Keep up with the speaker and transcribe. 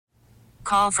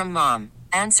call from mom.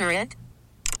 Answer it.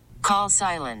 Call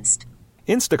silenced.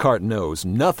 Instacart knows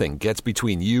nothing gets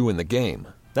between you and the game.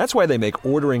 That's why they make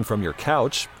ordering from your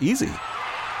couch easy.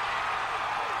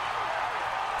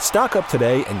 Stock up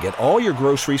today and get all your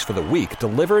groceries for the week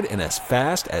delivered in as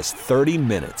fast as 30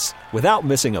 minutes without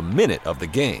missing a minute of the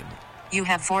game. You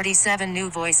have 47 new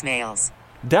voicemails.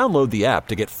 Download the app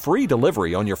to get free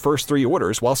delivery on your first 3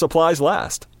 orders while supplies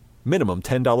last. Minimum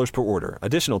 $10 per order.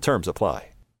 Additional terms apply.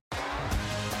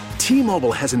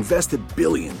 T-Mobile has invested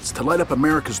billions to light up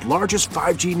America's largest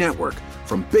 5G network,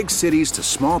 from big cities to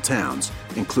small towns,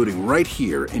 including right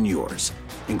here in yours.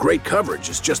 And great coverage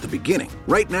is just the beginning.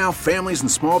 Right now, families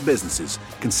and small businesses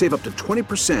can save up to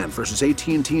 20% versus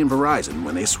AT&T and Verizon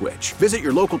when they switch. Visit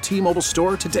your local T-Mobile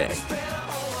store today.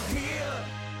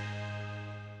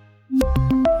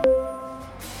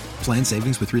 Plan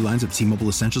savings with 3 lines of T-Mobile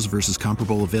Essentials versus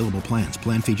comparable available plans.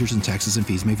 Plan features and taxes and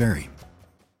fees may vary.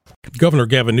 Governor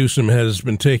Gavin Newsom has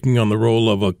been taking on the role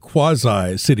of a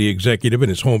quasi-city executive in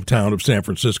his hometown of San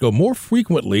Francisco, more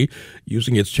frequently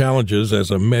using its challenges as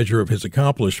a measure of his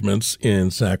accomplishments in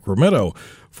Sacramento.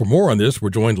 For more on this, we're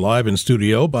joined live in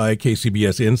studio by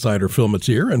KCBS Insider Phil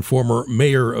Matier and former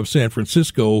mayor of San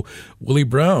Francisco, Willie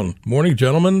Brown. Morning,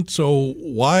 gentlemen. So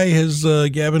why has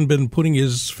Gavin been putting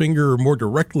his finger more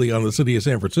directly on the city of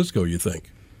San Francisco, you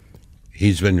think?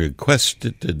 He's been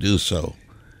requested to do so,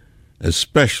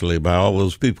 especially by all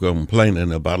those people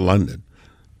complaining about London.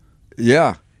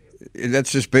 Yeah,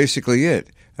 that's just basically it.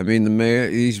 I mean, the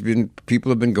mayor,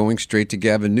 people have been going straight to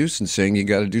Gavin Newsom saying you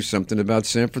got to do something about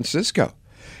San Francisco.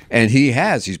 And he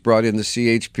has. He's brought in the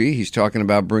CHP. He's talking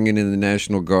about bringing in the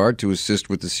National Guard to assist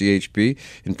with the CHP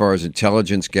as far as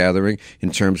intelligence gathering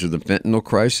in terms of the fentanyl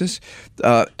crisis.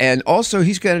 And also,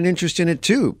 he's got an interest in it,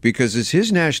 too, because as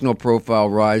his national profile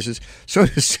rises, so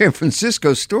does San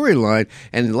Francisco's storyline.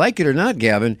 And like it or not,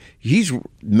 Gavin, he's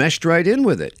meshed right in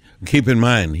with it. Keep in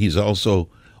mind, he's also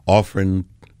offering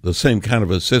the same kind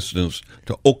of assistance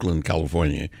to Oakland,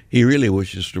 California. He really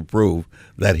wishes to prove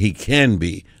that he can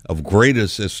be of great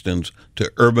assistance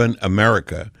to urban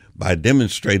America by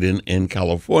demonstrating in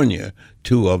California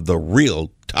 2 of the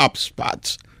real top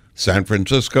spots, San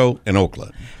Francisco and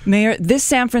Oakland. Mayor, this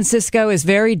San Francisco is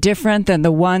very different than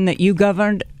the one that you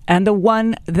governed and the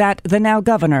one that the now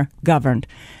governor governed.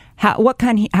 How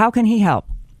can he help?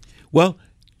 Well,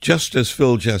 just as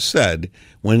Phil just said,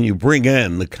 when you bring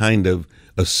in the kind of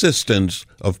assistance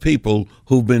of people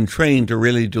who've been trained to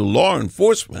really do law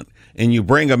enforcement, and you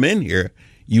bring them in here,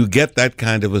 you get that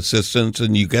kind of assistance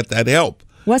and you get that help.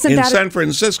 In San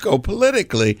Francisco,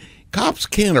 politically, cops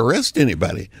can't arrest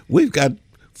anybody. We've got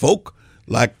folk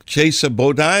like Shafer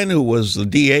Bodine, who was the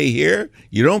DA here.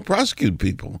 You don't prosecute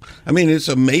people. I mean, it's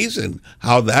amazing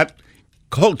how that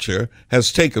culture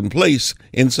has taken place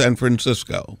in San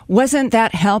Francisco. Wasn't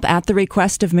that help at the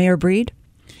request of Mayor Breed?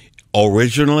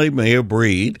 Originally, Mayor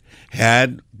Breed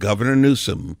had Governor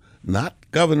Newsom, not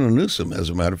Governor Newsom, as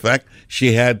a matter of fact.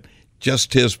 She had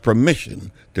just his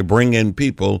permission to bring in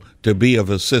people to be of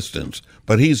assistance.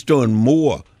 But he's doing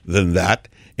more than that,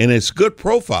 and it's good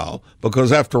profile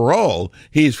because, after all,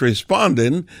 he's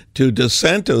responding to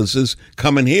DeSantis'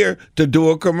 coming here to do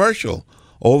a commercial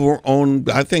over on,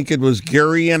 I think it was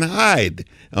Gary and Hyde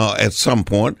at some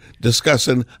point,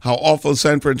 discussing how awful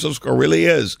San Francisco really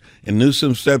is. And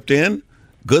Newsom stepped in.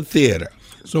 Good theater.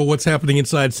 So what's happening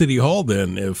inside City Hall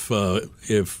then if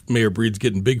Mayor Breed's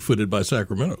getting big-footed by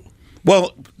Sacramento?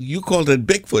 Well, you called it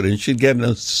Bigfoot, and she'd get an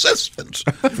assistance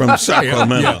from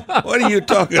Sacramento. Yeah. What are you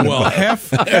talking about? Well,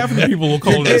 half of the people will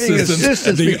call it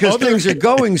assistance because things are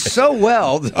going so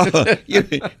well.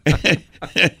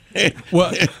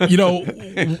 Well,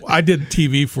 I did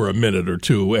TV for a minute or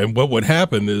two, and what would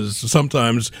happen is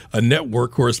sometimes a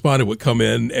network correspondent would come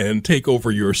in and take over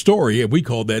your story, and we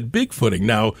called that Bigfooting.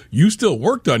 Now, you still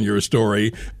worked on your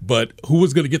story, but who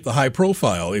was going to get the high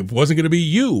profile? It wasn't going to be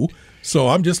you. So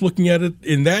I'm just looking at it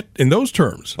in those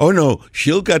terms. Oh, no,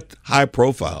 she'll get high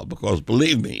profile because,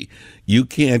 believe me, you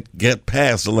can't get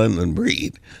past London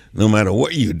Breed no matter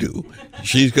what you do.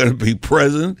 She's going to be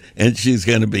present, and she's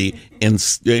going to be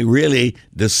really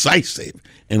decisive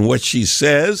in what she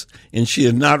says, and she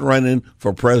is not running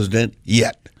for president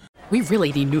yet. We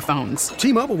really need new phones.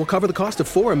 T-Mobile will cover the cost of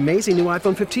 4 amazing new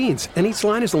iPhone 15s, and each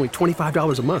line is only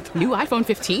 $25 a month. New iPhone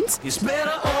 15s? It's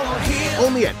better over here.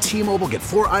 Only at T-Mobile, get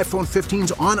 4 iPhone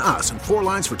 15s on us and 4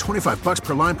 lines for $25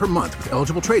 per line per month with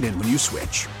eligible trade-in when you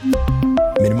switch.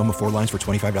 Minimum of 4 lines for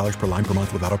 $25 per line per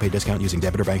month with autopay discount using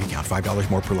debit or bank account.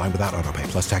 $5 more per line without autopay,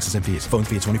 plus taxes and fees. Phone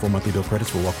fee at 24 monthly bill credits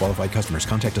for well-qualified customers.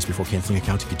 Contact us before canceling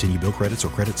account to continue bill credits or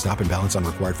credit stop and balance on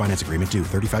required finance agreement due.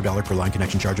 $35 per line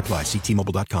connection charge applies. See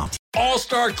T-Mobile.com.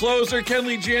 All-star closer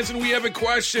Kenley Jansen, we have a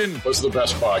question. What's the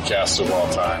best podcast of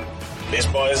all time?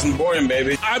 Baseball isn't boring,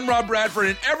 baby. I'm Rob Bradford,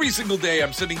 and every single day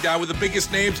I'm sitting down with the biggest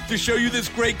names to show you this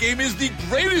great game is the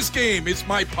greatest game. It's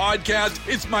my podcast.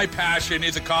 It's my passion.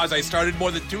 It's a cause I started more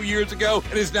than 2 years ago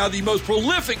and is now the most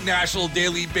prolific national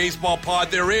daily baseball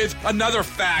pod there is. Another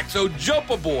fact, so jump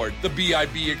aboard the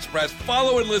BIB Express.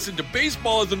 Follow and listen to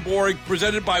Baseball Isn't Boring,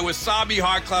 presented by Wasabi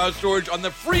Hot Cloud Storage on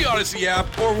the free Odyssey app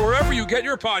or wherever you get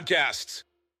your podcasts.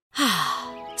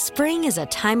 Spring is a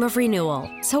time of renewal,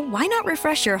 so why not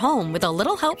refresh your home with a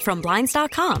little help from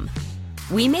Blinds.com?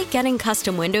 We make getting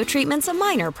custom window treatments a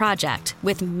minor project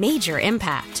with major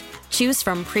impact. Choose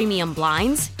from premium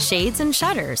blinds, shades, and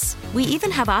shutters. We even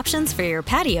have options for your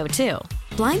patio, too.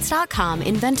 Blinds.com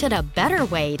invented a better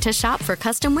way to shop for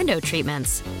custom window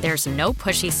treatments. There's no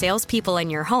pushy salespeople in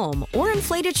your home or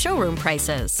inflated showroom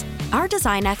prices. Our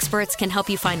design experts can help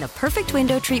you find the perfect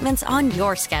window treatments on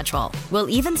your schedule. We'll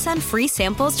even send free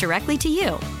samples directly to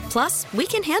you. Plus, we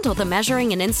can handle the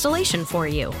measuring and installation for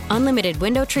you. Unlimited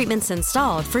window treatments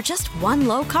installed for just one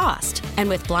low cost. And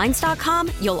with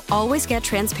Blinds.com, you'll always get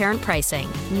transparent pricing.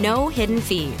 No hidden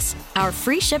fees. Our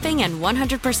free shipping and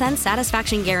 100%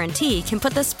 satisfaction guarantee can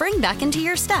put the spring back into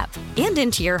your step and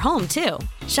into your home, too.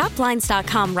 Shop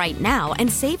Blinds.com right now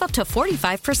and save up to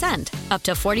 45%. Up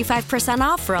to 45%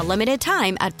 off for a limited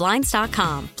time at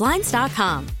Blinds.com.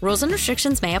 Blinds.com. Rules and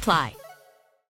restrictions may apply.